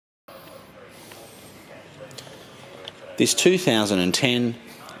This 2010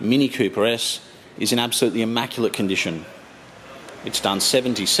 Mini Cooper S is in absolutely immaculate condition. It's done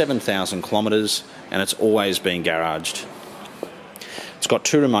 77,000 kilometres and it's always been garaged. It's got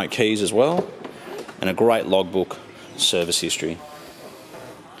 2 remote keys as well and a great logbook service history.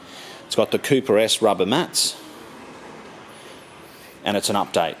 It's got the Cooper S rubber mats and it's an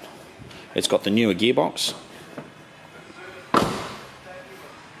update. It's got the newer gearbox.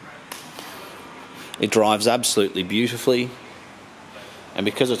 It drives absolutely beautifully, and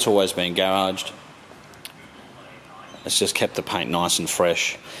because it's always been garaged, it's just kept the paint nice and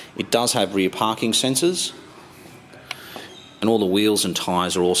fresh. It does have rear parking sensors, and all the wheels and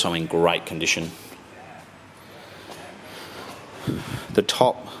tyres are also in great condition. The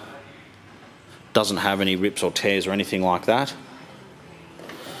top doesn't have any rips or tears or anything like that,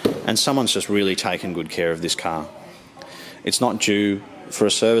 and someone's just really taken good care of this car. It's not due for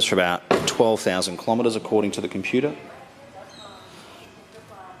a service for about 12,000 kilometres according to the computer,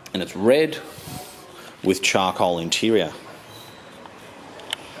 and it's red with charcoal interior.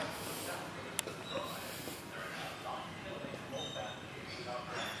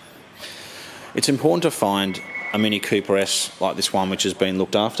 It's important to find a Mini Cooper S like this one which has been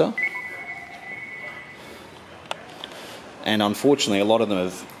looked after, and unfortunately a lot of them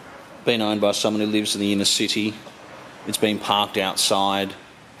have been owned by someone who lives in the inner city. It's been parked outside.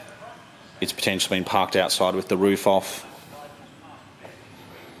 It's potentially been parked outside with the roof off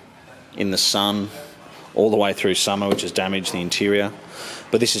in the sun all the way through summer, which has damaged the interior.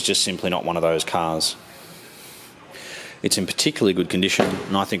 But this is just simply not one of those cars. It's in particularly good condition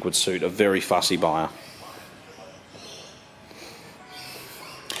and I think would suit a very fussy buyer.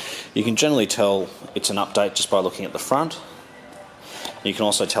 You can generally tell it's an update just by looking at the front. You can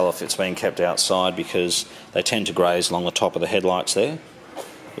also tell if it's been kept outside because they tend to graze along the top of the headlights there,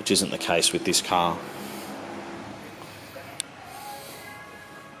 which isn't the case with this car.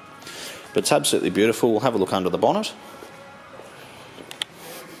 But it's absolutely beautiful. We'll have a look under the bonnet.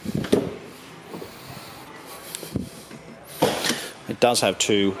 It does have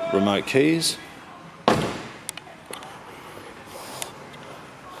 2 remote keys.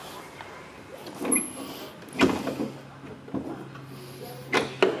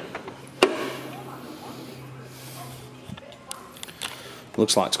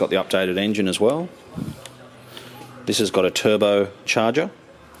 Looks like it's got the updated engine as well. This has got a turbo charger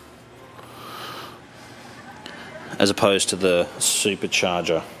as opposed to the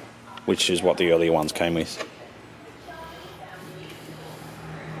supercharger, which is what the earlier ones came with.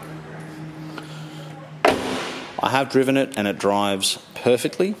 I have driven it and it drives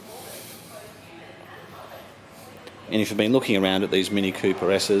perfectly. And if you've been looking around at these Mini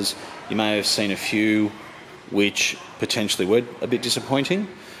Cooper S's, you may have seen a few which potentially were a bit disappointing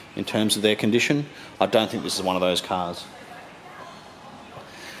in terms of their condition. I don't think this is one of those cars.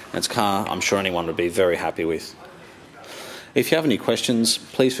 It's a car I'm sure anyone would be very happy with. If you have any questions,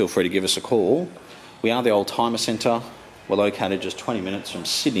 please feel free to give us a call. We are the Oldtimer Centre. We're located just 20 minutes from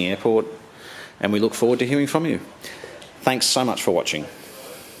Sydney Airport, and we look forward to hearing from you. Thanks so much for watching.